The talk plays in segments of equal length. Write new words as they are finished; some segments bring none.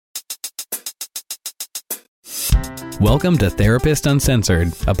Welcome to Therapist Uncensored,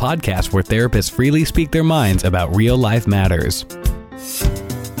 a podcast where therapists freely speak their minds about real-life matters.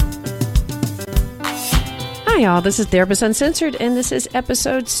 Hi, y'all. This is Therapist Uncensored, and this is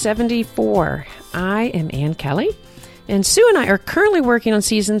episode 74. I am Ann Kelly, and Sue and I are currently working on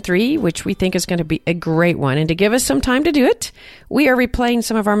season 3, which we think is going to be a great one. And to give us some time to do it, we are replaying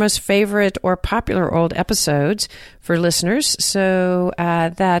some of our most favorite or popular old episodes for listeners, so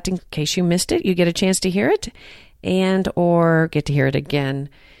that in case you missed it, you get a chance to hear it and or get to hear it again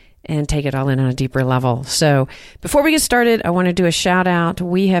and take it all in on a deeper level. So before we get started, I want to do a shout out.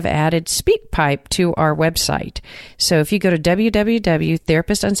 We have added SpeakPipe to our website. So if you go to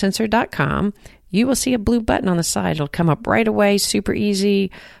www.therapistuncensored.com, you will see a blue button on the side. It'll come up right away, super easy.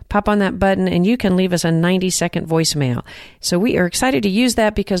 Pop on that button and you can leave us a 90-second voicemail. So we are excited to use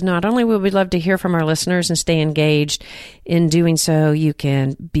that because not only would we love to hear from our listeners and stay engaged, in doing so, you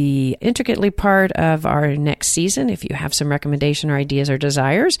can be intricately part of our next season if you have some recommendation or ideas or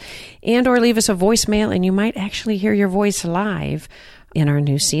desires, and or leave us a voicemail and you might actually hear your voice live in our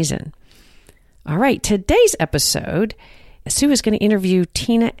new season. All right, today's episode, Sue is going to interview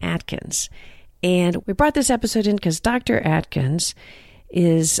Tina Adkins. And we brought this episode in because Dr. Adkins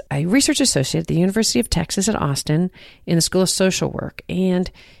is a research associate at the University of Texas at Austin in the School of Social Work, and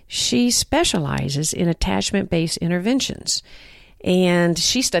she specializes in attachment-based interventions. And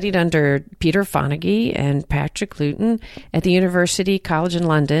she studied under Peter Fonagy and Patrick Luton at the University College in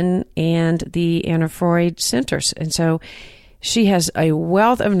London and the Anna Freud Centers. And so she has a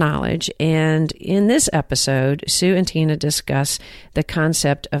wealth of knowledge, and in this episode, Sue and Tina discuss the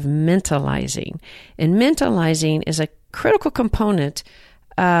concept of mentalizing. And mentalizing is a critical component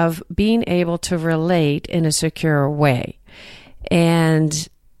of being able to relate in a secure way. And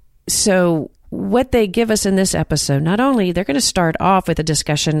so what they give us in this episode, not only they're going to start off with a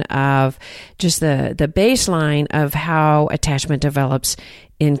discussion of just the baseline of how attachment develops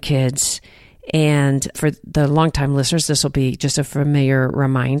in kids. And for the longtime listeners, this will be just a familiar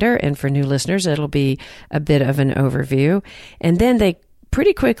reminder. And for new listeners, it'll be a bit of an overview. And then they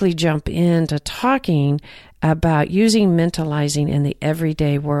pretty quickly jump into talking about using mentalizing in the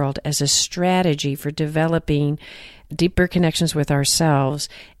everyday world as a strategy for developing deeper connections with ourselves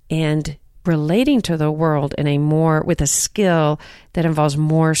and relating to the world in with a skill that involves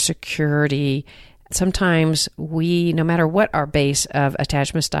more security. Sometimes we, no matter what our base of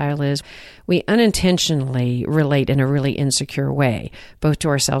attachment style is, we unintentionally relate in a really insecure way, both to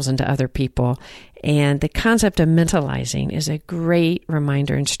ourselves and to other people. And the concept of mentalizing is a great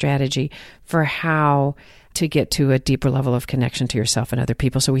reminder and strategy for how to get to a deeper level of connection to yourself and other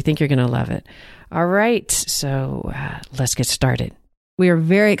people. So we think you're going to love it. All right, so let's get started. We are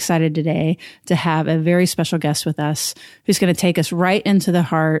very excited today to have a very special guest with us who's going to take us right into the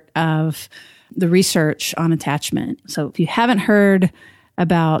heart of the research on attachment. So if you haven't heard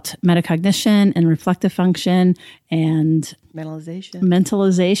about metacognition and reflective function and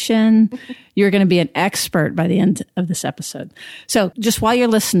mentalization, you're going to be an expert by the end of this episode. So just while you're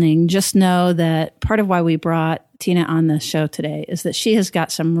listening, just know that part of why we brought Tina on the show today is that she has got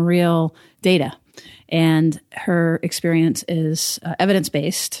some real data, and her experience is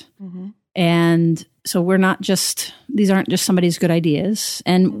evidence-based. Mm-hmm. And so these aren't just somebody's good ideas.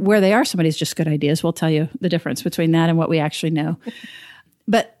 And where they are somebody's just good ideas, we'll tell you the difference between that and what we actually know.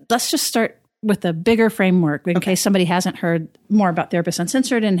 But let's just start with a bigger framework in case somebody hasn't heard more about Therapist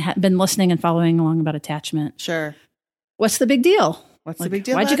Uncensored and been listening and following along about attachment. Sure. What's the big deal? The big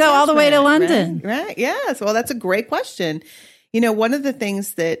deal? Why'd you go all the way to London? Right. Yes. Well, that's a great question. You know, one of the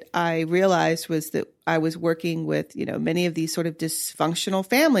things that I realized was that I was working with, many of these sort of dysfunctional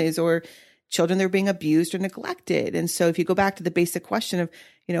families or children that are being abused or neglected. And so if you go back to the basic question of,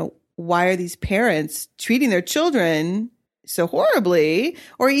 why are these parents treating their children so horribly,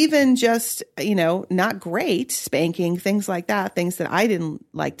 or even just, not great, spanking, things like that, things that I didn't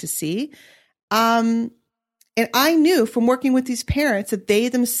like to see. And I knew from working with these parents that they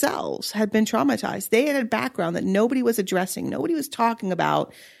themselves had been traumatized. They had a background that nobody was addressing. Nobody was talking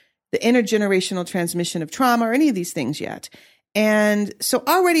about the intergenerational transmission of trauma or any of these things yet. And so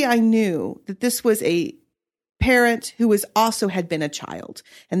already I knew that this was a parent who had been a child,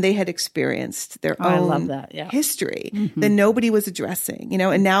 and they had experienced their own history that nobody was addressing,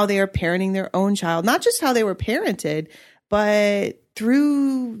 and now they are parenting their own child, not just how they were parented, but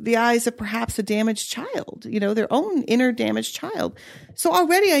through the eyes of perhaps a damaged child, their own inner damaged child. So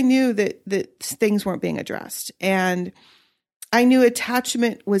already I knew that things weren't being addressed. And I knew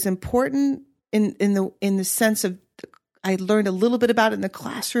attachment was important in the sense of I learned a little bit about it in the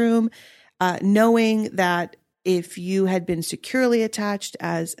classroom, knowing that if you had been securely attached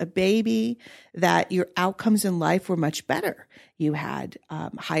as a baby, that your outcomes in life were much better. You had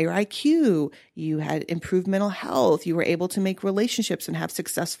higher IQ, you had improved mental health, you were able to make relationships and have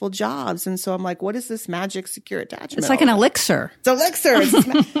successful jobs. And so I'm like, what is this magic secure attachment? It's like an elixir. It's elixir.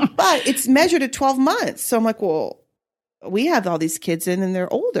 But it's measured at 12 months. So I'm like, well, we have all these kids in and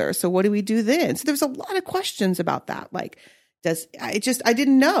they're older. So what do we do then? So there's a lot of questions about that. Like, I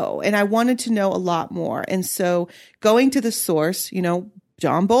didn't know, and I wanted to know a lot more. And so going to the source,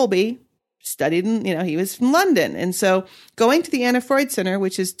 John Bowlby studied in, he was from London. And so going to the Anna Freud Center,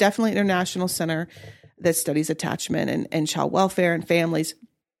 which is definitely an international center that studies attachment and child welfare and families,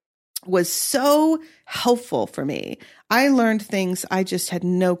 was so helpful for me. I learned things I just had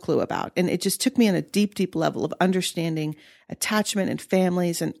no clue about. And it just took me on a deep, deep level of understanding attachment and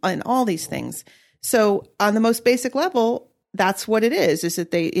families and all these things. So on the most basic level, that's what it is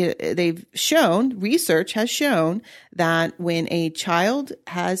that they've shown, research has shown that when a child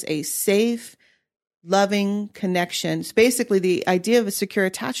has a safe, loving connection, basically the idea of a secure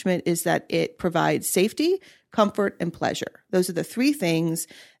attachment is that it provides safety, comfort, and pleasure. Those are the three things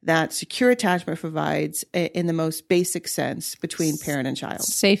that secure attachment provides in the most basic sense between parent and child.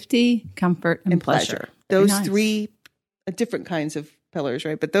 Safety, comfort, and pleasure. Those three different kinds of pillars,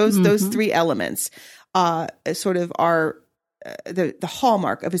 right? But those three elements sort of are the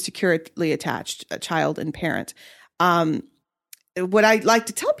hallmark of a securely attached child and parent. What I like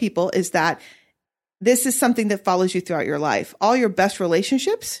to tell people is that this is something that follows you throughout your life. All your best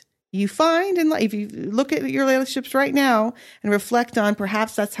relationships you find in life, if you look at your relationships right now and reflect on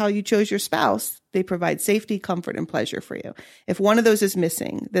perhaps that's how you chose your spouse, they provide safety, comfort, and pleasure for you. If one of those is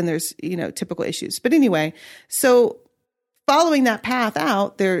missing, then there's, typical issues. But anyway, so following that path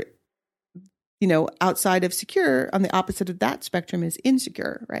out, there, outside of secure, on the opposite of that spectrum is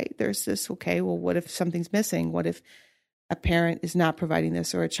insecure, right? There's this, okay, well, what if something's missing? What if a parent is not providing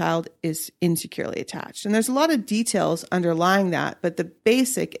this or a child is insecurely attached? And there's a lot of details underlying that, but the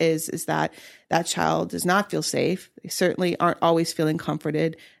basic is that child does not feel safe. They certainly aren't always feeling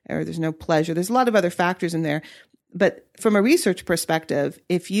comforted, or there's no pleasure. There's a lot of other factors in there. But from a research perspective,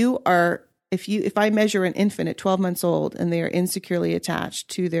 if I measure an infant at 12 months old and they are insecurely attached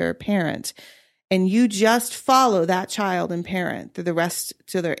to their parent, and you just follow that child and parent through the rest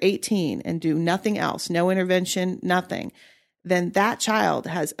till they're 18 and do nothing else, no intervention, nothing, then that child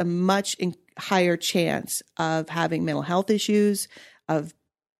has a much higher chance of having mental health issues, of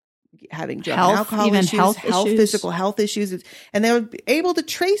having drug and alcohol issues, physical health issues. And they're able to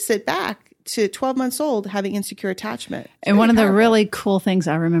trace it back to 12 months old having insecure attachment. And one of the really cool things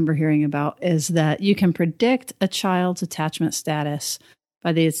I remember hearing about is that you can predict a child's attachment status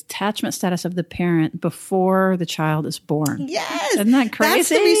by the attachment status of the parent before the child is born. Yes. Isn't that crazy? That's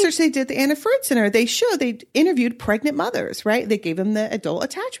the research they did at the Anna Freud Center. They interviewed pregnant mothers, right? They gave them the adult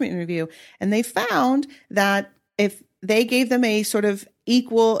attachment interview. And they found that if they gave them a sort of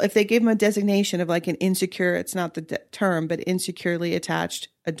if they gave them a designation of like an insecure, it's not the term, but insecurely attached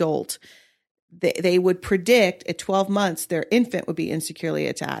adult, they would predict at 12 months their infant would be insecurely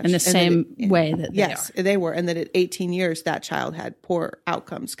attached. In the same way that they are. Yes, they were. And that at 18 years, that child had poor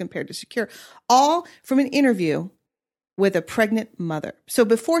outcomes compared to secure. All from an interview with a pregnant mother. So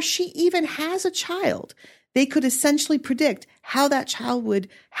before she even has a child, they could essentially predict how that child would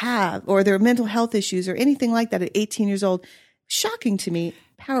have, or their mental health issues or anything like that at 18 years old. Shocking to me.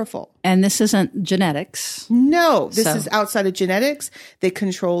 Powerful. And this isn't genetics. No, this is outside of genetics. They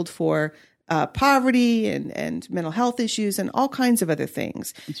controlled for poverty and mental health issues and all kinds of other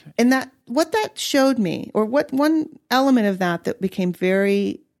things. That's right. And what that showed me, or what one element of that became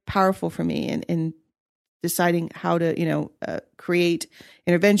very powerful for me in deciding how to, create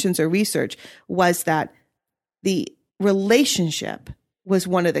interventions or research, was that the relationship was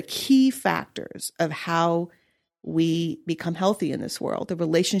one of the key factors of how we become healthy in this world. The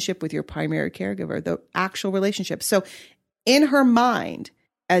relationship with your primary caregiver, the actual relationship. So in her mind,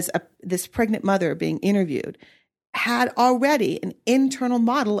 as this pregnant mother being interviewed, had already an internal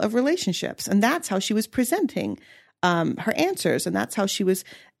model of relationships. And that's how she was presenting her answers. And that's how she was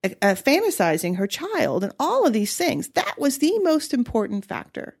fantasizing her child and all of these things. That was the most important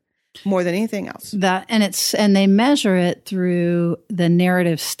factor, more than anything else. And they measure it through the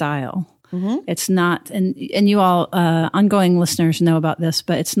narrative style. Mm-hmm. It's not, and you all ongoing listeners know about this,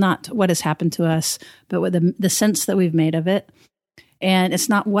 but it's not what has happened to us, but what the sense that we've made of it. And it's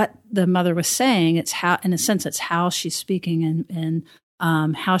not what the mother was saying. It's how, in a sense, it's how she's speaking and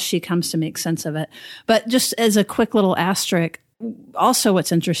how she comes to make sense of it. But just as a quick little asterisk, also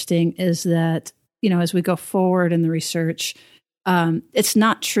what's interesting is that, as we go forward in the research, it's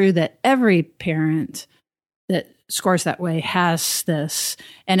not true that every parent that scores that way has this.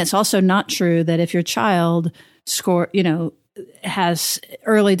 And it's also not true that if your child has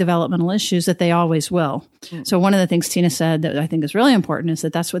early developmental issues that they always will. So one of the things Tina said that I think is really important is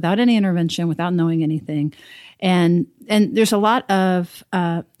that that's without any intervention, without knowing anything. And there's a lot of,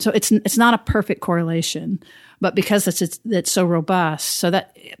 so it's not a perfect correlation, but because it's so robust. So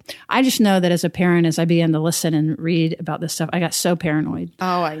that I just know that as a parent, as I began to listen and read about this stuff, I got so paranoid.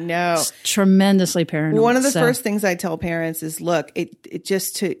 Oh, I know. Tremendously paranoid. One of the first things I tell parents is, look, it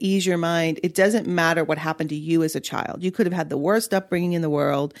just to ease your mind, it doesn't matter what happened to you as a child. You could have had the worst upbringing in the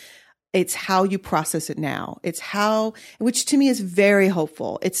world. It's how you process it now. It's how, which to me is very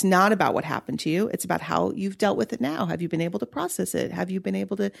hopeful. It's not about what happened to you. It's about how you've dealt with it now. Have you been able to process it? Have you been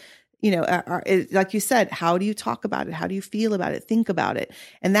able to, like you said, how do you talk about it? How do you feel about it? Think about it.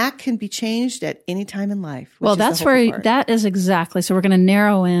 And that can be changed at any time in life. Well, that's where that is exactly. So we're going to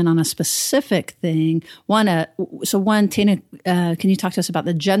narrow in on a specific thing. One, Tina, can you talk to us about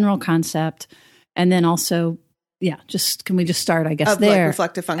the general concept, and then also, can we just start, I guess, of there? Like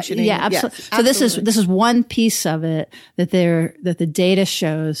reflective functioning. Yeah, absolutely. Yes, so this is one piece of it that the data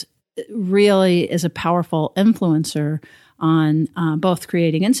shows really is a powerful influencer on both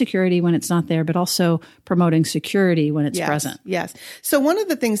creating insecurity when it's not there, but also promoting security when it's present. Yes. So one of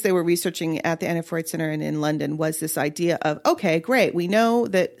the things they were researching at the Anna Freud Center in London was this idea of, okay, great, we know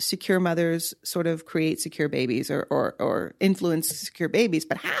that secure mothers sort of create secure babies or influence secure babies,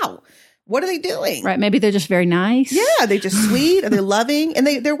 but how? What are they doing? Right. Maybe they're just very nice. Yeah. They're just sweet. Are they loving? And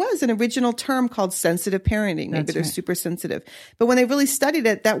there was an original term called sensitive parenting. Maybe they're super sensitive. But when they really studied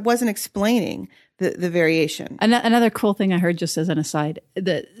it, that wasn't explaining the variation. Another cool thing I heard, just as an aside,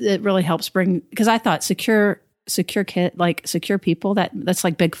 that it really helps bring, because I thought secure kid, like secure people, that's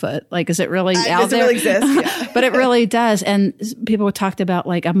like Bigfoot. Like, is it really out there? Does it really exist? Yeah. But it really does. And people talked about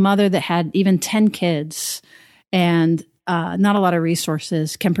like a mother that had even 10 kids and not a lot of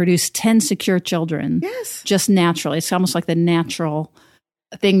resources can produce 10 secure children. Yes. Just naturally. It's almost like the natural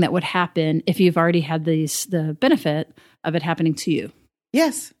thing that would happen if you've already had the benefit of it happening to you.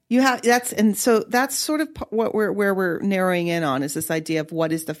 Yes. You have so that's sort of where we're narrowing in on is this idea of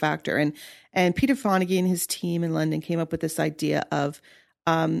what is the factor. And Peter Fonagy and his team in London came up with this idea of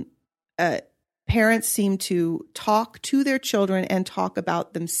parents seem to talk to their children and talk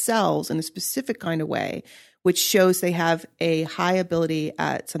about themselves in a specific kind of way, which shows they have a high ability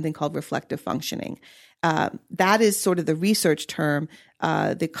at something called reflective functioning. That is sort of the research term.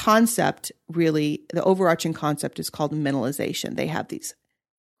 The concept, really, the overarching concept is called mentalization. They have these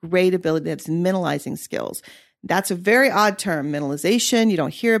great ability, that's mentalizing skills. That's a very odd term, mentalization. You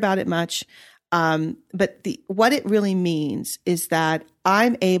don't hear about it much. But what it really means is that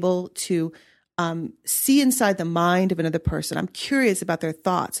I'm able to see inside the mind of another person. I'm curious about their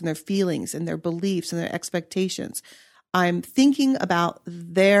thoughts and their feelings and their beliefs and their expectations. I'm thinking about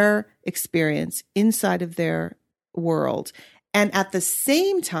their experience inside of their world. And at the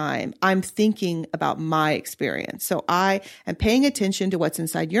same time, I'm thinking about my experience. So I am paying attention to what's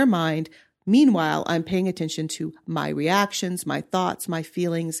inside your mind. Meanwhile, I'm paying attention to my reactions, my thoughts, my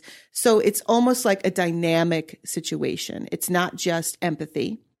feelings. So it's almost like a dynamic situation. It's not just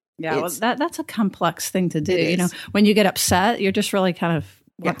empathy. Yeah, well, that's a complex thing to do. You know, when you get upset, you're just really kind of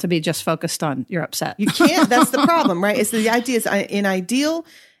want to be just focused on you're upset. You can't. That's the problem, right? It's the idea is in ideal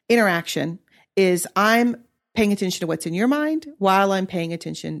interaction is I'm paying attention to what's in your mind while I'm paying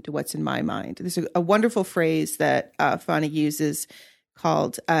attention to what's in my mind. There's a wonderful phrase that Fonagy uses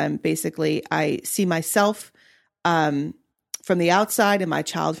called basically, I see myself from the outside and my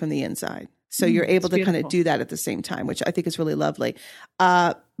child from the inside. So you're able to kind of do that at the same time, which I think is really lovely.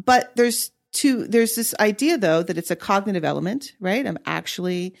 But there's this idea, though, that it's a cognitive element, right? I'm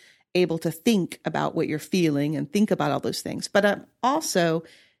actually able to think about what you're feeling and think about all those things. But also,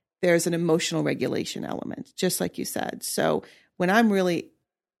 there's an emotional regulation element, just like you said. So when I'm really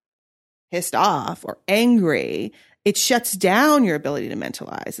pissed off or angry, it shuts down your ability to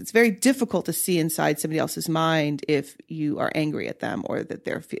mentalize. It's very difficult to see inside somebody else's mind if you are angry at them or that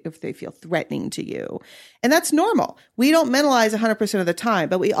if they feel threatening to you. And that's normal. We don't mentalize 100% of the time,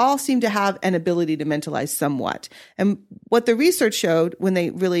 but we all seem to have an ability to mentalize somewhat. And what the research showed when they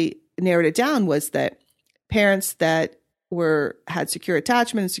really narrowed it down was that parents that had secure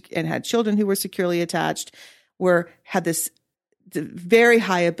attachment and had children who were securely attached had this very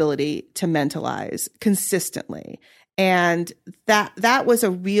high ability to mentalize consistently. And that was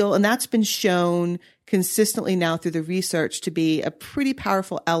and that's been shown consistently now through the research to be a pretty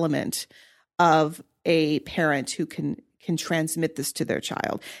powerful element of a parent who can transmit this to their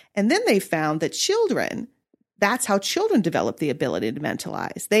child. And then they found that children that's how children develop the ability to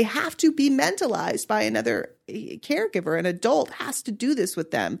mentalize. They have to be mentalized by another caregiver. An adult has to do this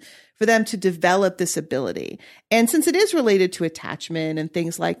with them for them to develop this ability. And since it is related to attachment and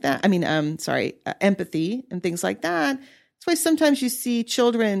things like that, empathy and things like that, that's why sometimes you see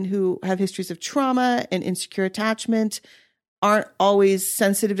children who have histories of trauma and insecure attachment aren't always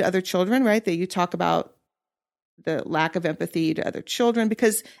sensitive to other children, right? That you talk about the lack of empathy to other children,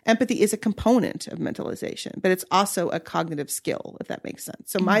 because empathy is a component of mentalization, but it's also a cognitive skill, if that makes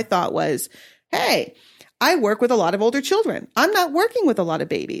sense. So my thought was, hey, I work with a lot of older children. I'm not working with a lot of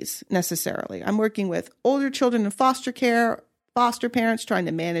babies necessarily. I'm working with older children in foster care, foster parents trying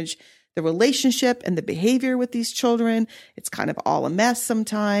to manage the relationship and the behavior with these children. It's kind of all a mess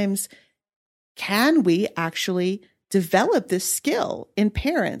sometimes. Can we actually develop this skill in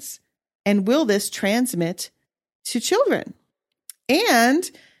parents? And will this transmit to children? And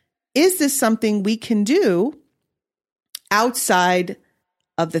is this something we can do outside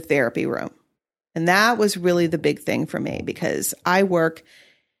of the therapy room? And that was really the big thing for me, because I work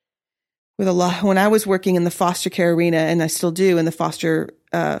with a lot. When I was working in the foster care arena, and I still do in the foster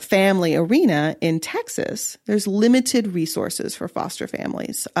family arena in Texas, there's limited resources for foster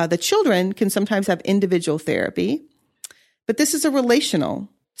families. The children can sometimes have individual therapy, but this is a relational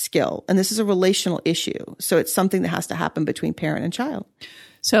skill, and this is a relational issue. So it's something that has to happen between parent and child.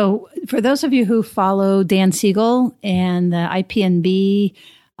 So for those of you who follow Dan Siegel and the IPNB,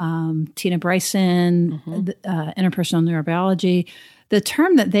 Tina Bryson, interpersonal neurobiology, the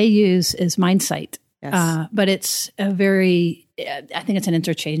term that they use is mindsight. Yes. But it's I think it's an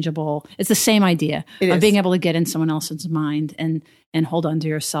interchangeable, it's the same idea of being able to get in someone else's mind and hold on to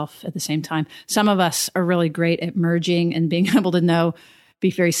yourself at the same time. Some of us are really great at merging and being able to be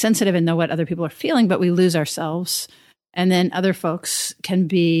very sensitive and know what other people are feeling, but we lose ourselves. And then other folks can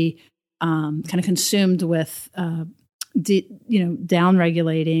be kind of consumed with, down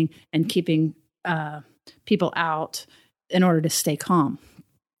regulating and keeping people out in order to stay calm.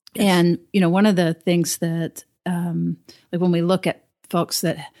 Yes. And, one of the things that, when we look at folks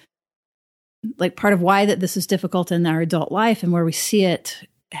that, part of why that this is difficult in our adult life and where we see it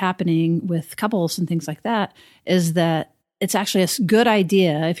happening with couples and things like that, is that it's actually a good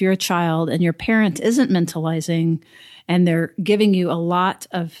idea if you're a child and your parent isn't mentalizing and they're giving you a lot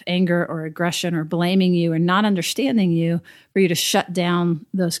of anger or aggression or blaming you or not understanding you, for you to shut down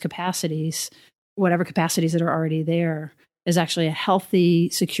those capacities, whatever capacities that are already there, is actually a healthy,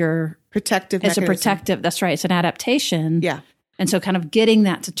 secure, protective mechanism. It's a protective, that's right. It's an adaptation. Yeah. And so kind of getting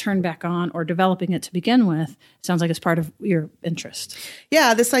that to turn back on or developing it to begin with sounds like it's part of your interest.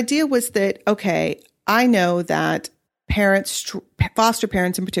 Yeah. This idea was that, okay, I know that parents, foster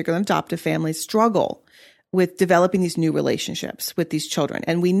parents in particular, and adoptive families struggle with developing these new relationships with these children.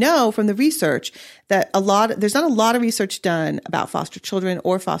 And we know from the research that there's not a lot of research done about foster children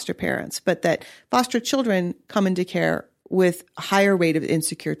or foster parents, but that foster children come into care with a higher rate of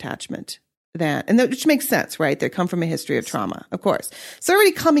insecure attachment which makes sense, right? They come from a history of trauma, of course. So they're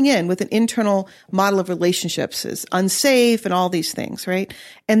already coming in with an internal model of relationships is unsafe and all these things, right?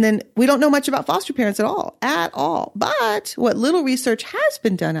 And then we don't know much about foster parents at all. But what little research has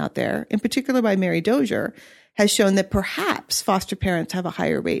been done out there, in particular by Mary Dozier, has shown that perhaps foster parents have a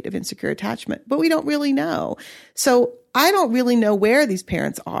higher rate of insecure attachment, but we don't really know. So I don't really know where these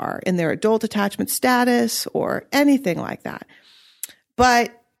parents are in their adult attachment status or anything like that.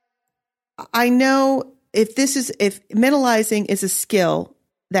 But I know if mentalizing is a skill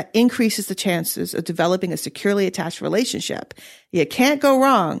that increases the chances of developing a securely attached relationship, you can't go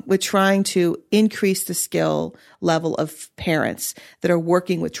wrong with trying to increase the skill level of parents that are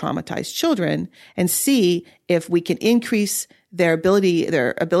working with traumatized children and see if we can increase their ability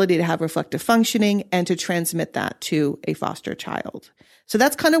to have reflective functioning and to transmit that to a foster child. So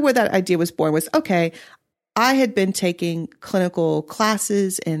that's kind of where that idea was born, was, okay, I had been taking clinical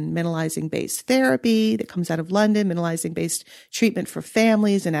classes in mentalizing-based therapy that comes out of London, mentalizing-based treatment for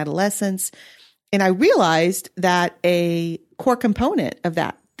families and adolescents. And I realized that a core component of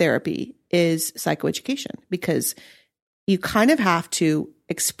that therapy is psychoeducation, because you kind of have to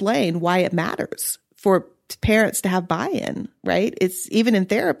explain why it matters for parents to have buy-in, right? It's even in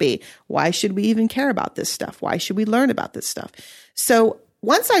therapy. Why should we even care about this stuff? Why should we learn about this stuff? So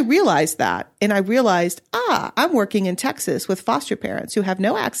once I realized that, and I realized, I'm working in Texas with foster parents who have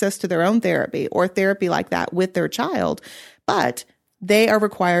no access to their own therapy or therapy like that with their child, but they are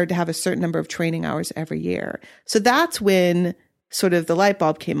required to have a certain number of training hours every year. So that's when sort of the light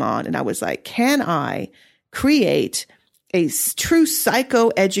bulb came on, and I was like, can I create a true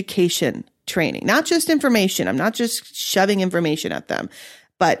psychoeducation training? Not just information. I'm not just shoving information at them,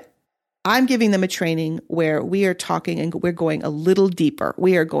 but I'm giving them a training where we are talking and we're going a little deeper.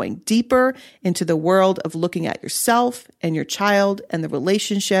 We are going deeper into the world of looking at yourself and your child and the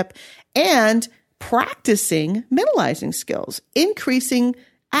relationship and practicing mentalizing skills, increasing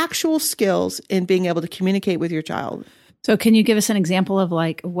actual skills in being able to communicate with your child. So can you give us an example of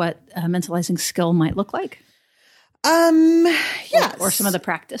like what a mentalizing skill might look like? Yes. Or some of the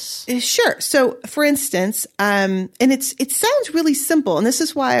practice. Sure. So for instance, and it sounds really simple. And this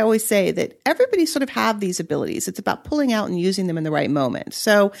is why I always say that everybody sort of have these abilities. It's about pulling out and using them in the right moment.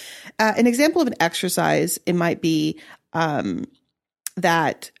 So an example of an exercise, it might be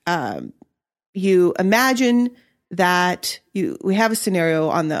that you imagine that we have a scenario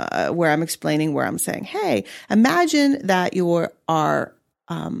on the where I'm explaining where I'm saying, hey, imagine that you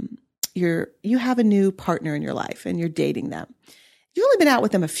have a new partner in your life and you're dating them. You've only been out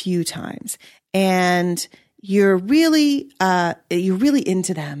with them a few times and you're really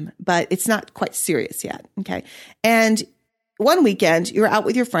into them, but it's not quite serious yet. Okay. And one weekend you're out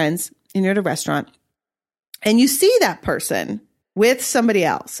with your friends and you're at a restaurant and you see that person with somebody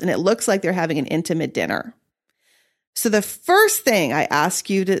else and it looks like they're having an intimate dinner. So the first thing I ask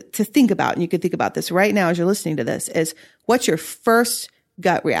you to think about, and you can think about this right now as you're listening to this, is what's your first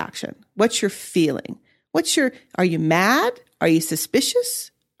gut reaction? What's your feeling? Are you mad? Are you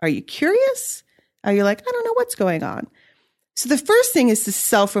suspicious? Are you curious? Are you like, I don't know what's going on? So the first thing is the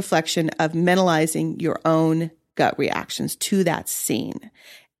self-reflection of mentalizing your own gut reactions to that scene.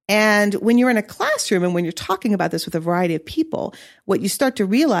 And when you're in a classroom and when you're talking about this with a variety of people, what you start to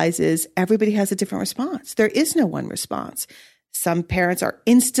realize is everybody has a different response. There is no one response. Some parents are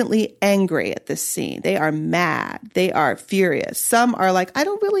instantly angry at this scene. They are mad. They are furious. Some are like, I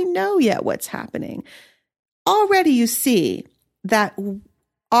don't really know yet what's happening. Already you see that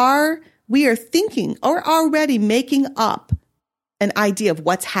we are thinking or already making up an idea of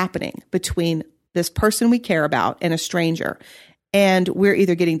what's happening between this person we care about and a stranger. And we're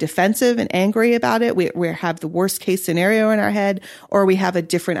either getting defensive and angry about it. We have the worst case scenario in our head, or we have a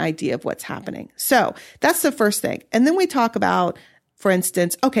different idea of what's happening. So that's the first thing. And then we talk about, for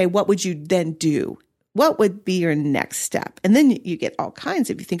instance, okay, what would you then do? What would be your next step? And then you get all kinds.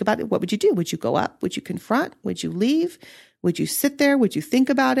 If you think about it, what would you do? Would you go up? Would you confront? Would you leave? Would you sit there? Would you think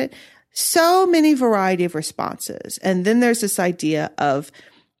about it? So many variety of responses. And then there's this idea of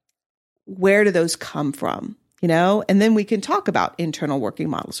where do those come from? And then we can talk about internal working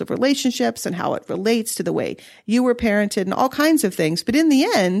models of relationships and how it relates to the way you were parented and all kinds of things. But in the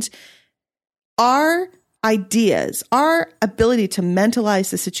end, our ideas, our ability to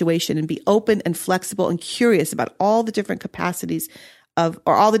mentalize the situation and be open and flexible and curious about all the different capacities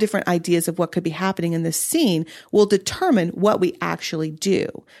or all the different ideas of what could be happening in this scene will determine what we actually do.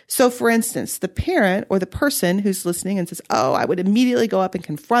 So for instance, the parent or the person who's listening and says, oh, I would immediately go up and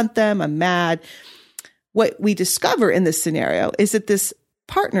confront them. I'm mad. What we discover in this scenario is that this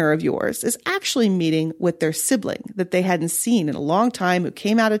partner of yours is actually meeting with their sibling that they hadn't seen in a long time, who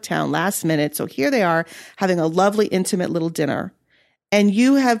came out of town last minute. So here they are having a lovely, intimate little dinner. And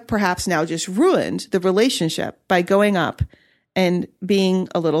you have perhaps now just ruined the relationship by going up and being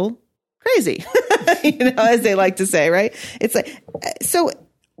a little crazy, as they like to say, right? It's like, so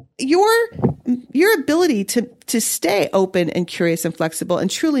your ability to stay open and curious and flexible and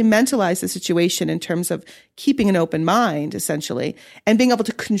truly mentalize the situation in terms of keeping an open mind, essentially, and being able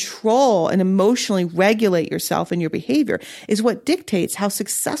to control and emotionally regulate yourself and your behavior is what dictates how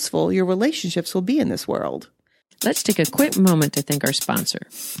successful your relationships will be in this world. Let's take a quick moment to thank our sponsor.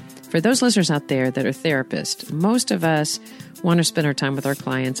 For those listeners out there that are therapists, most of us want to spend our time with our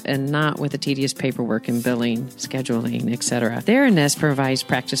clients and not with the tedious paperwork and billing, scheduling, etc. Theranos provides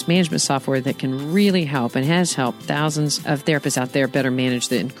practice management software that can really help and has helped thousands of therapists out there better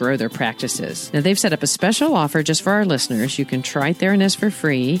manage and grow their practices. Now, they've set up a special offer just for our listeners. You can try Theranos for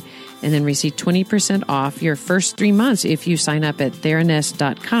free and then receive 20% off your first 3 months if you sign up at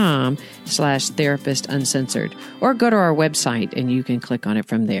theranos.com/therapist-uncensored, or go to our website and you can click on it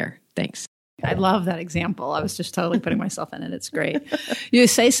from there. Thanks. I love that example. I was just totally putting myself in it. It's great. You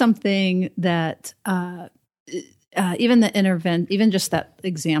say something that even just that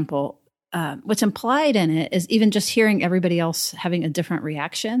example, what's implied in it is even just hearing everybody else having a different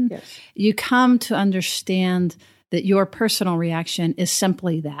reaction. Yes. You come to understand that your personal reaction is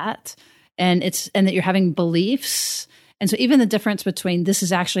simply that, and that you're having beliefs. And so even the difference between this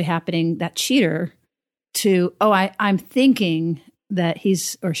is actually happening, that cheater, to, I'm thinking that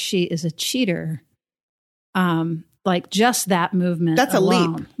he's or she is a cheater. Like just that movement. That's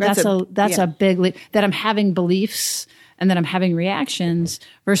alone, a leap. That's a big leap. That I'm having beliefs and that I'm having reactions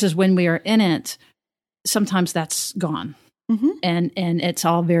versus when we are in it, sometimes that's gone. and it's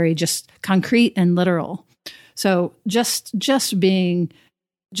all very just concrete and literal. So just the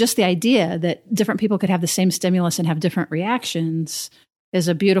idea that different people could have the same stimulus and have different reactions is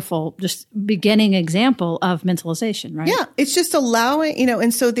a beautiful, just beginning example of mentalization, right? Yeah, it's just allowing,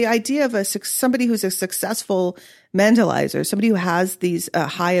 and so the idea of somebody who's a successful mentalizer, somebody who has these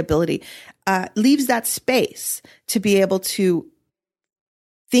high ability, leaves that space to be able to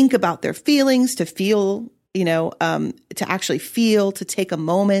think about their feelings, to feel, to actually feel, to take a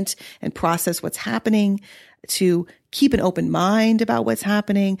moment and process what's happening, to keep an open mind about what's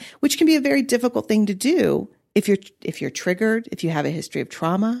happening, which can be a very difficult thing to do if you're triggered, if you have a history of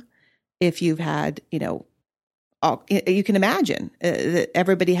trauma, if you've had, you can imagine that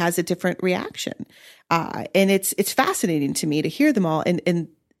everybody has a different reaction. And it's fascinating to me to hear them all and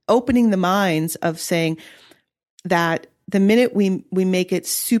opening the minds of saying that the minute we make it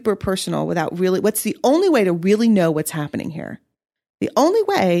super personal without really, what's the only way to really know what's happening here? The only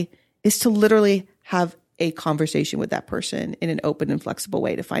way is to literally have a conversation with that person in an open and flexible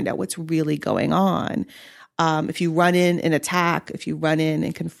way to find out what's really going on. If you run in and attack, if you run in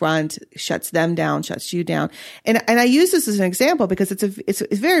and confront, shuts them down, shuts you down. And I use this as an example because it's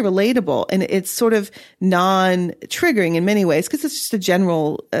very relatable and it's sort of non-triggering in many ways because it's just a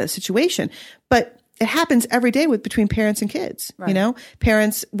general situation. But it happens every day between parents and kids. Right.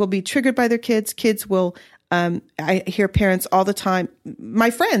 Parents will be triggered by their kids. Kids will, I hear parents all the time, my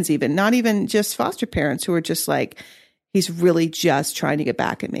friends even, not even just foster parents who are just like, he's really just trying to get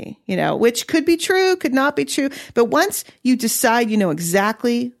back at me, which could be true, could not be true. But once you decide, you know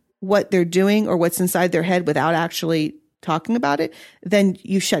exactly what they're doing or what's inside their head without actually talking about it, then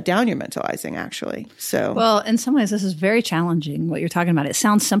you shut down your mentalizing actually. So, well, in some ways, this is very challenging what you're talking about. It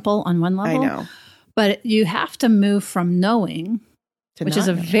sounds simple on one level. I know. But you have to move from knowing, which is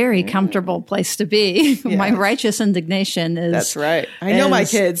a very comfortable place to be. Yes. My righteous indignation is... That's right. I know my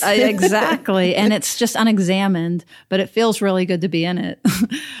kids. Exactly. And it's just unexamined, but it feels really good to be in it.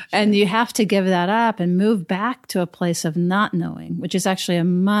 And you have to give that up and move back to a place of not knowing, which is actually a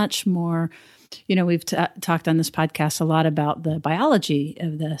much more... we've talked on this podcast a lot about the biology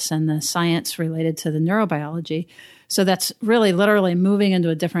of this and the science related to the neurobiology. So that's really literally moving into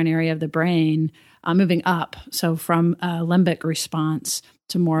a different area of the brain, moving up. So from a limbic response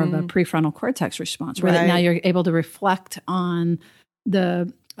to more of a prefrontal cortex response, where now you're able to reflect on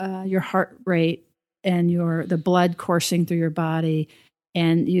your heart rate and the blood coursing through your body.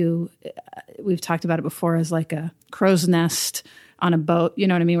 And we've talked about it before as like a crow's nest on a boat, you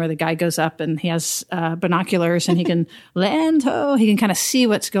know what I mean, where the guy goes up and he has binoculars and he can he can kind of see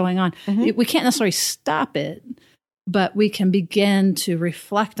what's going on. Mm-hmm. We can't necessarily stop it, but we can begin to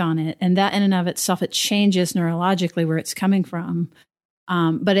reflect on it. And that in and of itself, it changes neurologically where it's coming from.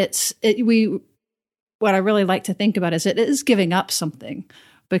 But what I really like to think about is it is giving up something,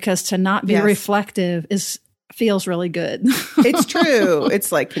 because to not be reflective feels really good. It's true.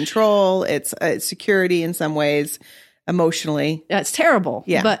 It's like control. It's security in some ways. Emotionally, yeah, it's terrible.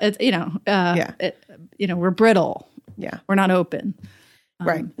 Yeah, but we're brittle. Yeah, we're not open.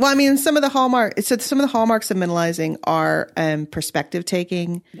 Right. Well, I mean, some of the hallmarks of mentalizing are perspective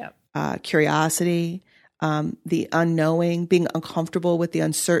taking, curiosity, the unknowing, being uncomfortable with the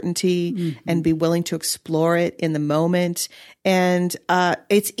uncertainty, and be willing to explore it in the moment. And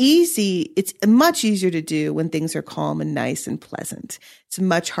it's easy. It's much easier to do when things are calm and nice and pleasant. It's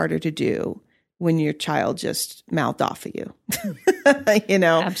much harder to do when your child just mouthed off at you,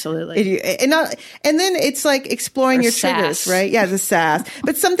 Absolutely. And then it's like exploring your triggers, right? Yeah, the sass.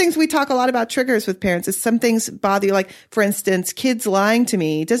 But some things, we talk a lot about triggers with parents. Is some things bother you, like, for instance, kids lying to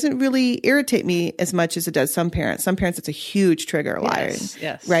me doesn't really irritate me as much as it does some parents. Some parents, it's a huge trigger, lying.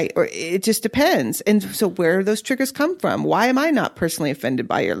 Yes. Right? Or it just depends. And so where do those triggers come from? Why am I not personally offended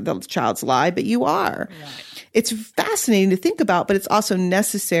by the child's lie, but you are? Right. It's fascinating to think about, but it's also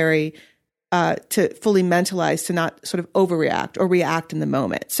necessary to fully mentalize, to not sort of overreact or react in the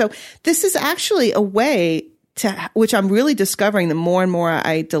moment. So this is actually a way which I'm really discovering the more and more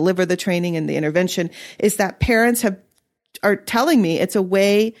I deliver the training and the intervention, is that parents are telling me it's a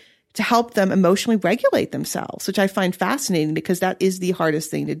way to help them emotionally regulate themselves, which I find fascinating because that is the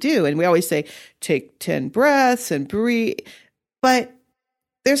hardest thing to do. And we always say, take 10 breaths and breathe. But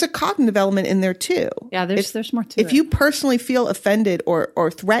there's a cognitive element in there too. Yeah, there's more to it. If you personally feel offended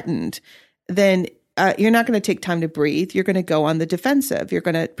or threatened, then you're not going to take time to breathe. You're going to go on the defensive. You're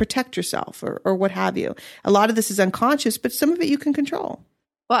going to protect yourself or what have you. A lot of this is unconscious, but some of it you can control.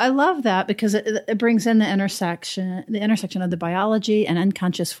 Well, I love that because it brings in the intersection of the biology and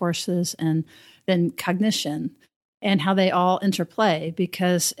unconscious forces and then cognition. and how they all interplay,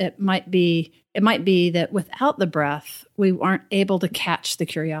 because it might be that without the breath, we aren't able to catch the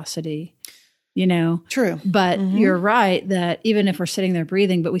curiosity, True. But you're right that even if we're sitting there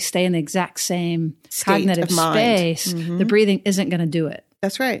breathing, but we stay in the exact same State cognitive of mind. space, the breathing isn't going to do it.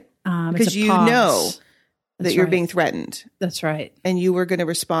 That's right. It's Because a you pause. know that That's you're right. being threatened That's right. and you were going to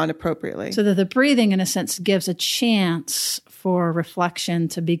respond appropriately. So that the breathing, in a sense, gives a chance for reflection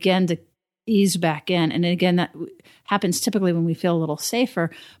to begin to ease back in. And again, that happens typically when we feel a little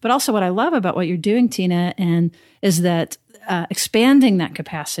safer. But also what I love about what you're doing, Tina, is that expanding that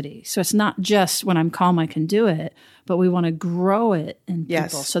capacity. So it's not just when I'm calm, I can do it, but we want to grow it in people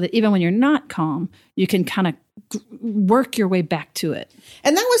so that even when you're not calm, you can kind of work your way back to it.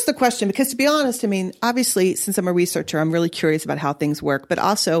 And that was the question, because to be honest, I mean, obviously, since I'm a researcher, I'm really curious about how things work, but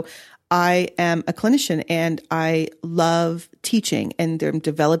also I am a clinician and I love teaching and I'm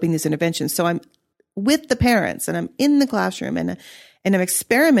developing these interventions. So I'm with the parents and I'm in the classroom and I'm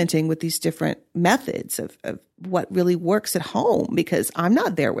experimenting with these different methods of what really works at home, because I'm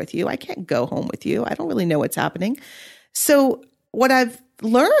not there with you. I can't go home with you. I don't really know what's happening. So what I've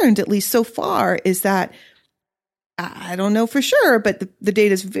learned, at least so far, is that I don't know for sure, but the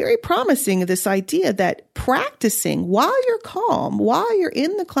data is very promising, this idea that practicing while you're calm, while you're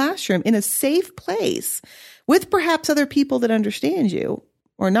in the classroom in a safe place with perhaps other people that understand you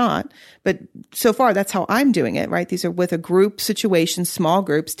or not. But so far, that's how I'm doing it, right? These are with a group situation, small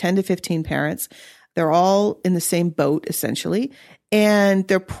groups, 10 to 15 parents. They're all in the same boat, essentially, and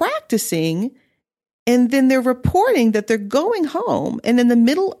they're practicing. And then they're reporting that they're going home, and in the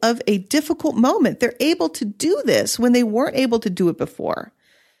middle of a difficult moment, they're able to do this when they weren't able to do it before.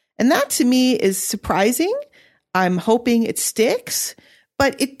 And that to me is surprising. I'm hoping it sticks,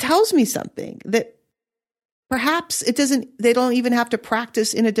 but it tells me something that perhaps they don't even have to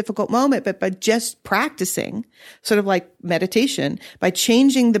practice in a difficult moment, but by just practicing, sort of like meditation, by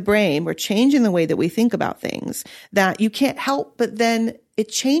changing the brain or changing the way that we think about things, that you can't help, but then it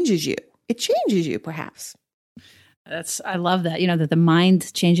changes you. It changes you, perhaps. I love that, that the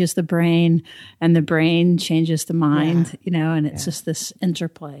mind changes the brain and the brain changes the mind, and it's just this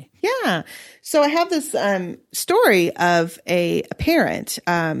interplay. Yeah. So I have this story of a parent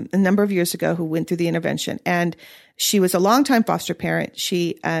a number of years ago who went through the intervention, and she was a longtime foster parent.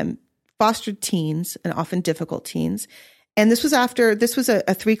 She fostered teens, and often difficult teens. And this was a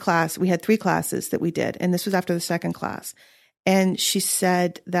 3-class. We had 3 classes that we did, and this was after the second class. And she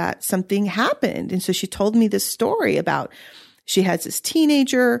said that something happened. And so she told me this story about she has this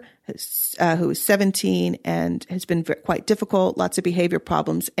teenager who is 17 and has been quite difficult, lots of behavior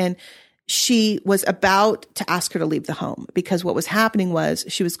problems. And she was about to ask her to leave the home, because what was happening was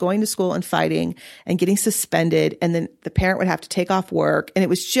she was going to school and fighting and getting suspended. And then the parent would have to take off work. And it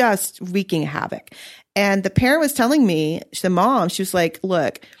was just wreaking havoc. And the parent was telling me, the mom, she was like,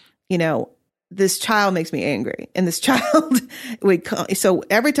 look, this child makes me angry. And this child would come. So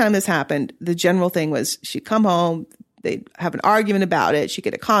every time this happened, the general thing was she'd come home, they'd have an argument about it, she'd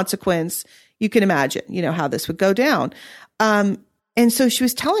get a consequence. You can imagine, how this would go down. And so she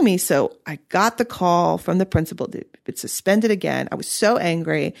was telling me, so I got the call from the principal, it's suspended again. I was so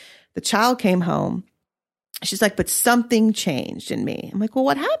angry. The child came home. She's like, but something changed in me. I'm like, well,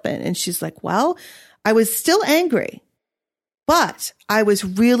 what happened? And she's like, well, I was still angry, but I was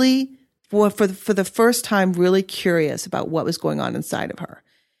really, for the first time, really curious about what was going on inside of her.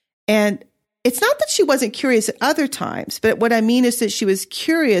 And it's not that she wasn't curious at other times, but what I mean is that she was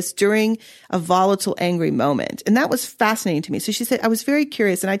curious during a volatile, angry moment. And that was fascinating to me. So she said, I was very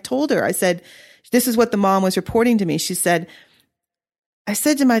curious. And I told her, I said, this is what the mom was reporting to me. She said, I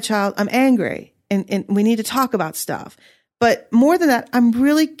said to my child, I'm angry and we need to talk about stuff. But more than that, I'm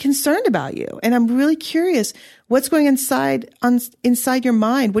really concerned about you. And I'm really curious what's going inside your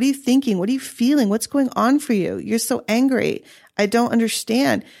mind. What are you thinking? What are you feeling? What's going on for you? You're so angry. I don't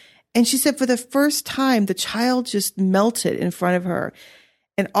understand. And she said for the first time, the child just melted in front of her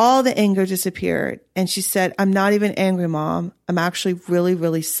and all the anger disappeared. And she said, I'm not even angry, Mom. I'm actually really,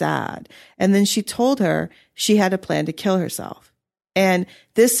 really sad. And then she told her she had a plan to kill herself. And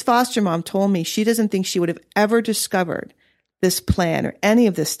this foster mom told me she doesn't think she would have ever discovered this plan or any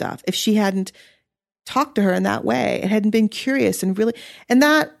of this stuff if she hadn't talked to her in that way and hadn't been curious and really, and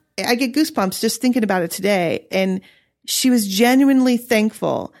that I get goosebumps just thinking about it today. And she was genuinely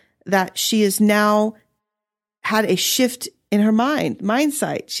thankful that she has now had a shift in her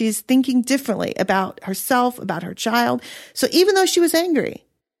mindset. She's thinking differently about herself, about her child. So even though she was angry,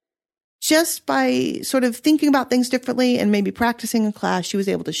 just by sort of thinking about things differently and maybe practicing in class, she was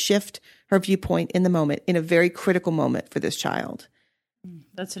able to shift her viewpoint in the moment, in a very critical moment for this child.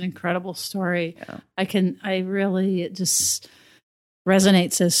 That's an incredible story. Yeah. It just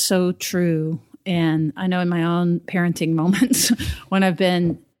resonates as so true. And I know in my own parenting moments when I've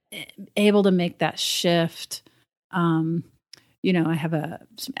been able to make that shift, I have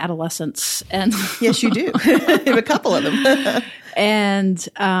some adolescents, and yes, you do. You have a couple of them. And,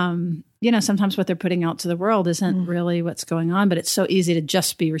 sometimes what they're putting out to the world isn't really what's going on, but it's so easy to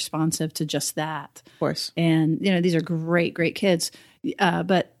just be responsive to just that. Of course. And, these are great, great kids.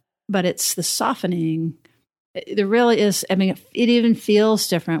 But it's the softening. There really is. I mean, it even feels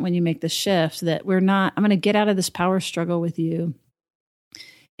different when you make the shift that I'm going to get out of this power struggle with you.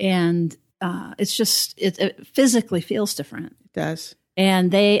 And it physically feels different. It does.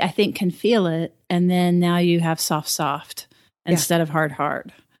 And they, I think, can feel it. And then now you have soft instead of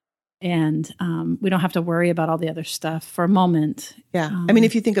hard. And we don't have to worry about all the other stuff for a moment. Yeah. I mean,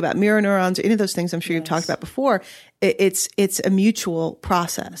 if you think about mirror neurons or any of those things I'm sure you've talked about before, it's a mutual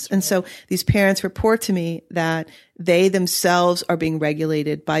process. And so these parents report to me that they themselves are being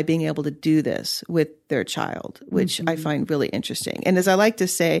regulated by being able to do this with their child, which I find really interesting. And as I like to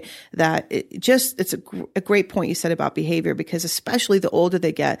say that it's a great point you said about behavior, because especially the older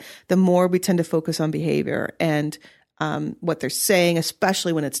they get, the more we tend to focus on behavior and what they're saying,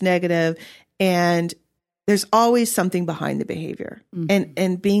 especially when it's negative. And there's always something behind the behavior.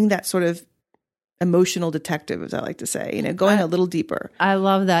 And being that sort of emotional detective, as I like to say, going a little deeper. I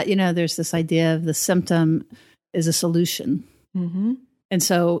love that. There's this idea of the symptom is a solution. Mm-hmm. And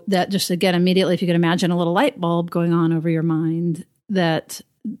so that just, again, immediately, if you could imagine a little light bulb going on over your mind, that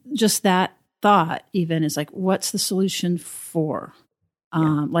just that thought even is like, what's the solution for?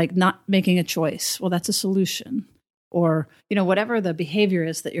 Like not making a choice. Well, that's a solution. Or, whatever the behavior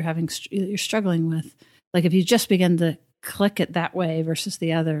is that you're struggling with, like if you just begin to click it that way versus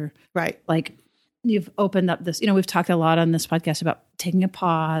the other, right? Like you've opened up this, we've talked a lot on this podcast about taking a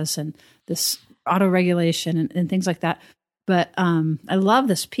pause and this auto-regulation and things like that. But I love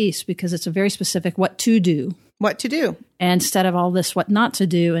this piece because it's a very specific what to do. What to do. Instead of all this what not to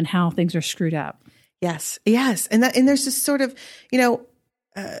do and how things are screwed up. Yes. And there's this sort of,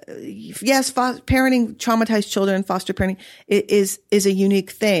 parenting traumatized children, foster parenting is a unique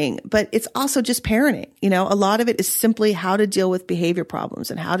thing, but it's also just parenting. A lot of it is simply how to deal with behavior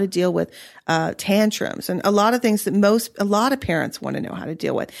problems and how to deal with tantrums and a lot of things that a lot of parents want to know how to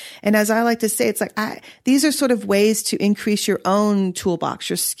deal with. And as I like to say, it's like these are sort of ways to increase your own toolbox,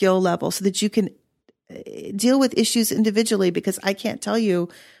 your skill level, so that you can deal with issues individually, because I can't tell you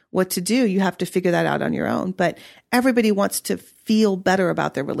what to do. You have to figure that out on your own. But everybody wants to feel better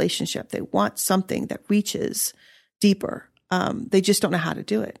about their relationship. They want something that reaches deeper. They just don't know how to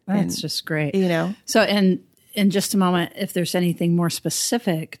do it. That's just great. So, in just a moment, if there's anything more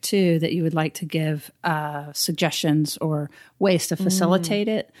specific too that you would like to give suggestions or ways to facilitate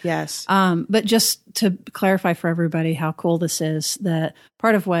it. Yes. But just to clarify for everybody how cool this is, that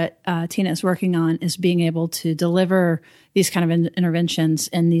part of what Tina is working on is being able to deliver these kind of interventions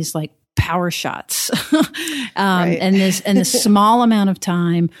in these like power shots and this small amount of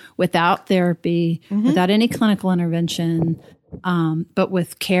time without therapy, without any clinical intervention, but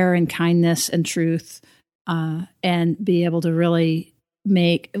with care and kindness and truth. And be able to really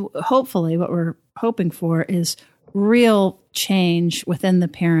make, hopefully what we're hoping for is real change within the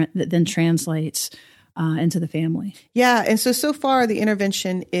parent that then translates into the family. Yeah. And so far the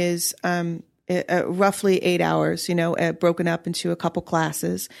intervention is roughly 8 hours, broken up into a couple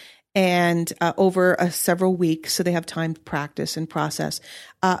classes and over several weeks. So they have time to practice and process.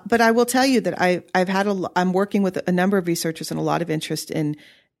 But I will tell you that I'm working with a number of researchers and a lot of interest in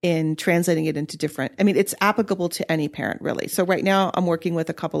translating it into different, it's applicable to any parent really. So right now I'm working with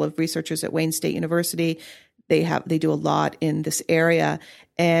a couple of researchers at Wayne State University. They do a lot in this area,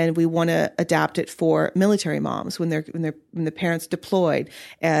 and we want to adapt it for military moms when the parents deployed,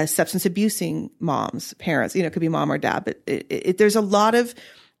 substance abusing moms, parents, it could be mom or dad, but there's a lot of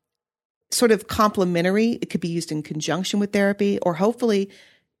sort of complementary. It could be used in conjunction with therapy, or hopefully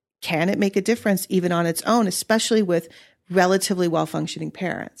can it make a difference even on its own, especially with relatively well-functioning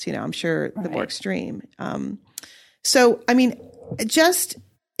parents, I'm sure the more extreme. Just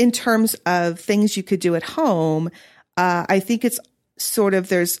in terms of things you could do at home, I think it's sort of,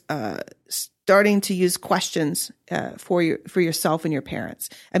 there's starting to use questions for yourself and your parents.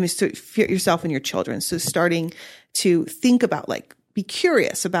 So for yourself and your children. So starting to think about, be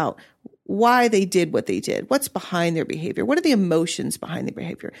curious about why they did what they did. What's behind their behavior? What are the emotions behind the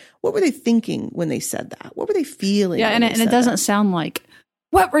behavior? What were they thinking when they said that? What were they feeling? Yeah, and it doesn't sound like,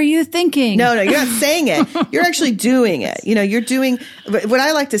 what were you thinking? No, you're not saying it. You're actually doing it. You're doing, what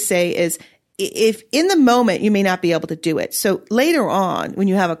I like to say is, if in the moment you may not be able to do it. So later on, when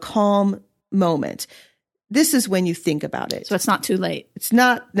you have a calm moment, this is when you think about it. So it's not too late. It's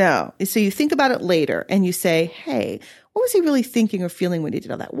not, no. So you think about it later and you say, hey, what was he really thinking or feeling when he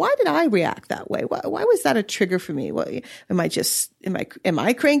did all that? Why did I react that way? Why was that a trigger for me? What, am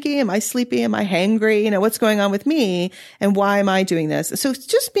I cranky? Am I sleepy? Am I hangry? What's going on with me? And why am I doing this? So it's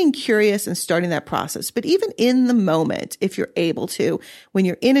just being curious and starting that process. But even in the moment, if you're able to, when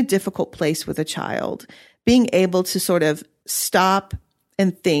you're in a difficult place with a child, being able to sort of stop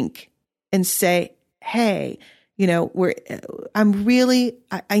and think and say, hey, I know,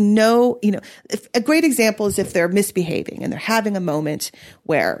 if, a great example is if they're misbehaving and they're having a moment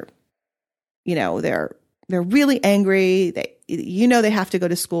where, they're really angry. They have to go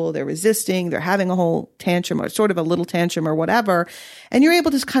to school. They're resisting. They're having a whole tantrum or sort of a little tantrum or whatever. And you're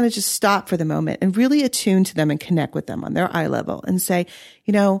able to kind of just stop for the moment and really attune to them and connect with them on their eye level and say,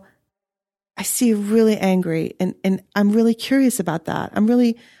 I see you really angry and I'm really curious about that.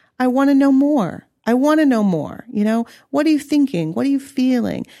 I want to know more. I want to know more. What are you thinking? What are you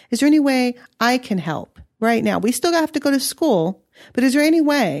feeling? Is there any way I can help right now? We still have to go to school, but is there any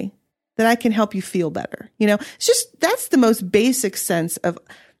way that I can help you feel better? It's just, that's the most basic sense of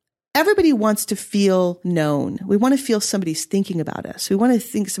everybody wants to feel known. We want to feel somebody's thinking about us. We want to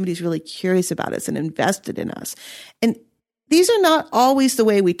think somebody's really curious about us and invested in us. And these are not always the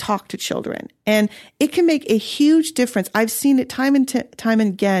way we talk to children. And it can make a huge difference. I've seen it time and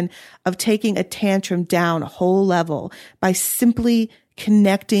again of taking a tantrum down a whole level by simply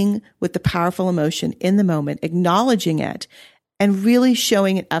connecting with the powerful emotion in the moment, acknowledging it, and really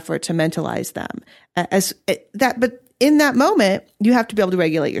showing an effort to mentalize them but in that moment, you have to be able to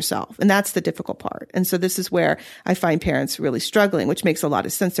regulate yourself. And that's the difficult part. And so this is where I find parents really struggling, which makes a lot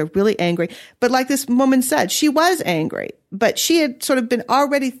of sense. They're really angry. But like this woman said, she was angry, but she had sort of been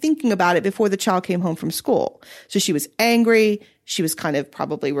already thinking about it before the child came home from school. So she was angry. She was kind of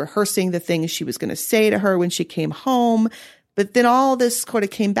probably rehearsing the things she was going to say to her when she came home. But then all this sort of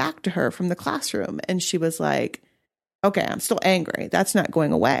came back to her from the classroom. And she was like, okay, I'm still angry. That's not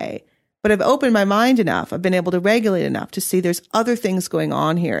going away. But I've opened my mind enough. I've been able to regulate enough to see there's other things going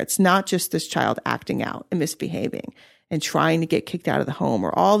on here. It's not just this child acting out and misbehaving and trying to get kicked out of the home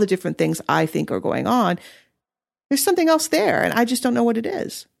or all the different things I think are going on. There's something else there, and I just don't know what it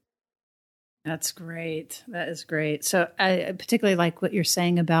is. That's great. That is great. So I particularly like what you're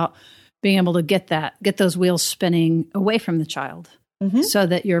saying about being able to get those wheels spinning away from the child so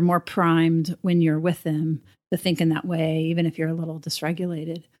that you're more primed when you're with them to think in that way, even if you're a little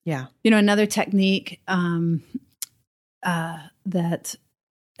dysregulated. Yeah. Another technique that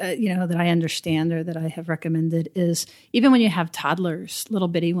I understand or that I have recommended is even when you have toddlers, little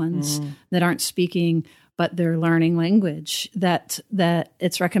bitty ones that aren't speaking, but they're learning language, that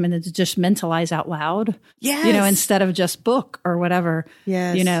it's recommended to just mentalize out loud. Yes. Instead of just book or whatever.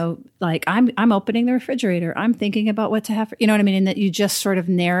 Yes. Like I'm opening the refrigerator. I'm thinking about what to have. You know what I mean? And that you just sort of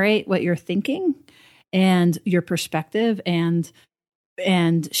narrate what you're thinking and your perspective and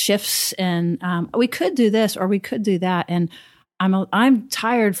shifts. And we could do this or we could do that. And I'm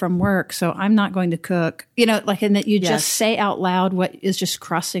tired from work, so I'm not going to cook. And that you just say out loud what is just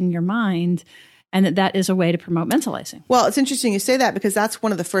crossing your mind. And that is a way to promote mentalizing. Well, it's interesting you say that because that's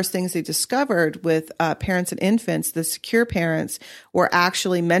one of the first things they discovered with parents and infants. The secure parents were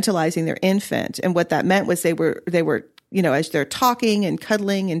actually mentalizing their infant. And what that meant was they were as they're talking and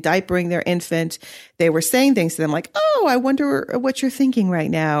cuddling and diapering their infant, they were saying things to them like, oh, I wonder what you're thinking right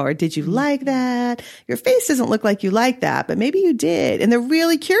now. Or did you like that? Your face doesn't look like you like that, but maybe you did. And they're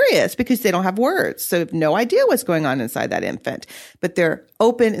really curious because they don't have words. So they have no idea what's going on inside that infant, but they're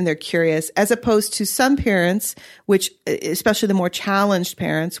open and they're curious, as opposed to some parents, which especially the more challenged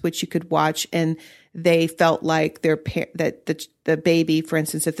parents, which you could watch and they felt like the baby, for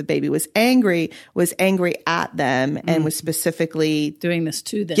instance, if the baby was angry at them and was specifically doing this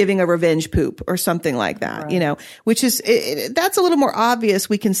to them, giving a revenge poop or something like that, right. Which is, that's a little more obvious.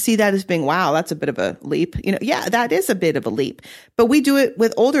 We can see that as being, wow, that's a bit of a leap. Yeah, that is a bit of a leap, but we do it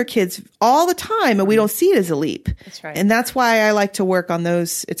with older kids all the time and we don't see it as a leap. That's right. And that's why I like to work on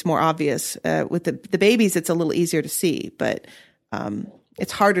those. It's more obvious. With the babies, it's a little easier to see, but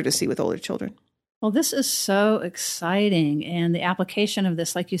it's harder to see with older children. Well, this is so exciting. And the application of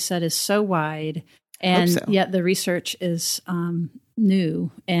this, like you said, is so wide. And yet the research is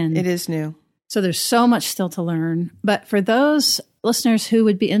new. And it is new. So there's so much still to learn. But for those listeners who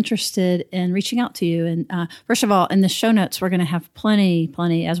would be interested in reaching out to you, and first of all, in the show notes, we're going to have plenty,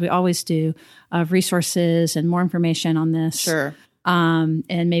 as we always do, of resources and more information on this. Sure. And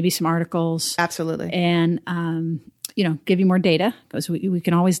maybe some articles. Absolutely. And give you more data, because we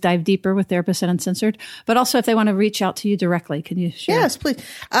can always dive deeper with Therapists and Uncensored. But also, if they want to reach out to you directly, can you share? Yes, please.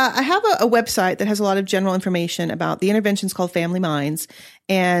 I have a website that has a lot of general information about the interventions called Family Minds.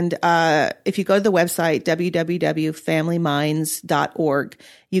 And if you go to the website, www.familyminds.org,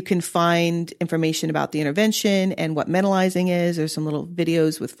 you can find information about the intervention and what mentalizing is. There's some little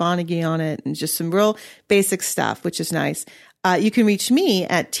videos with Fonagy on it and just some real basic stuff, which is nice. You can reach me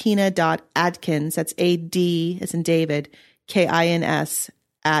at tina.adkins, that's A-D as in David, K-I-N-S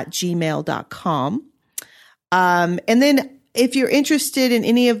 @gmail.com. And then if you're interested in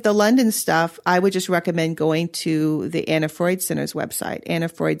any of the London stuff, I would just recommend going to the Anna Freud Center's website,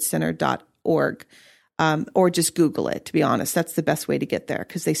 annafreudcenter.org, or just Google it, to be honest. That's the best way to get there,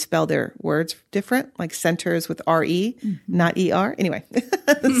 because they spell their words different, like centers with R-E, not E-R. Anyway,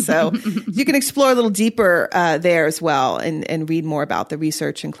 so you can explore a little deeper there as well and read more about the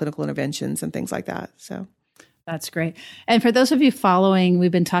research and clinical interventions and things like that. So that's great. And for those of you following,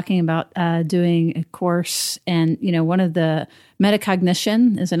 we've been talking about doing a course, and one of the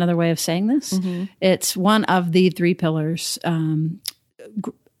metacognition is another way of saying this. It's one of the 3 pillars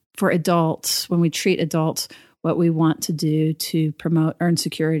for adults. When we treat adults, what we want to do to promote earned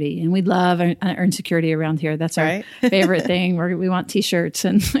security, and we love earned security around here. That's our favorite thing. We want T-shirts,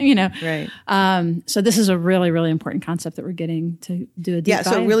 and Right. So this is a really, really important concept that we're getting to do a deep dive.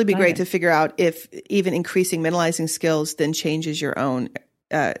 So it'd really be great to figure out if even increasing mentalizing skills then changes your own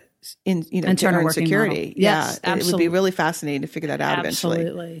internal earned security. Model. Yes, It would be really fascinating to figure that out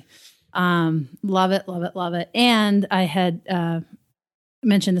eventually. Love it, love it, love it. And I had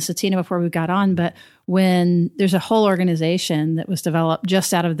mentioned this to Tina before we got on, but when there's a whole organization that was developed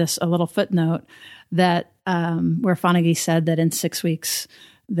just out of this, a little footnote that where Fonagy said that in 6 weeks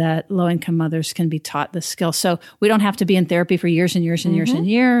that low-income mothers can be taught this skill. So we don't have to be in therapy for years and years and years and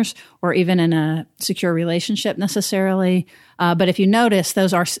years, or even in a secure relationship necessarily. But if you notice,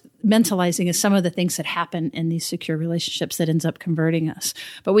 those are mentalizing is some of the things that happen in these secure relationships that ends up converting us.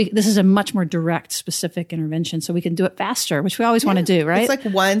 But this is a much more direct, specific intervention, so we can do it faster, which we always want to do, right? It's like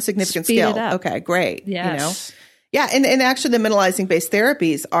one significant Speed skill. it up. Okay, great. Yes. Yeah, and actually the mentalizing based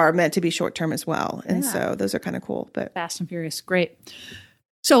therapies are meant to be short term as well. And so those are kind of cool. But fast and furious. Great.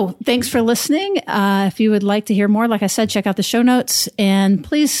 So thanks for listening. If you would like to hear more, like I said, check out the show notes, and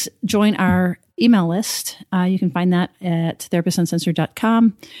please join our email list. You can find that at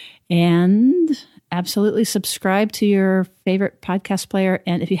therapistsuncensored.com, and absolutely subscribe to your favorite podcast player.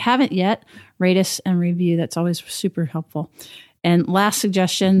 And if you haven't yet, rate us and review. That's always super helpful. And last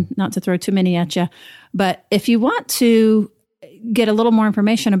suggestion, not to throw too many at you, but if you want to get a little more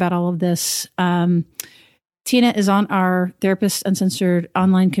information about all of this, Tina is on our Therapist Uncensored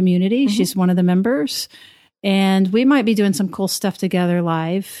online community. She's one of the members. And we might be doing some cool stuff together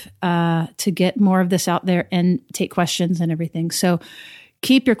live to get more of this out there and take questions and everything. So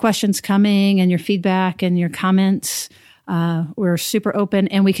keep your questions coming and your feedback and your comments. We're super open,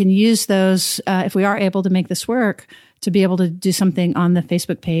 and we can use those if we are able to make this work to be able to do something on the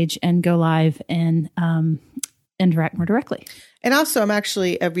Facebook page and go live and interact more directly. And also, I'm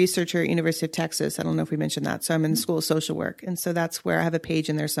actually a researcher at University of Texas. I don't know if we mentioned that. So I'm in the School of Social Work. And so that's where I have a page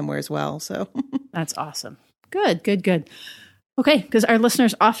in there somewhere as well. So that's awesome. Good. Okay, because our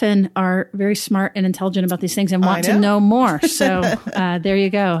listeners often are very smart and intelligent about these things and want to know more. So there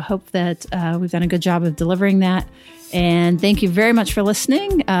you go. Hope that we've done a good job of delivering that. And thank you very much for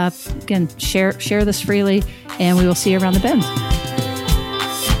listening. Again, share this freely, and we will see you around the bend.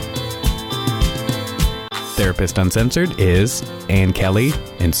 Therapist Uncensored is Ann Kelly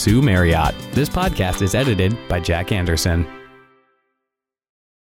and Sue Marriott. This podcast is edited by Jack Anderson.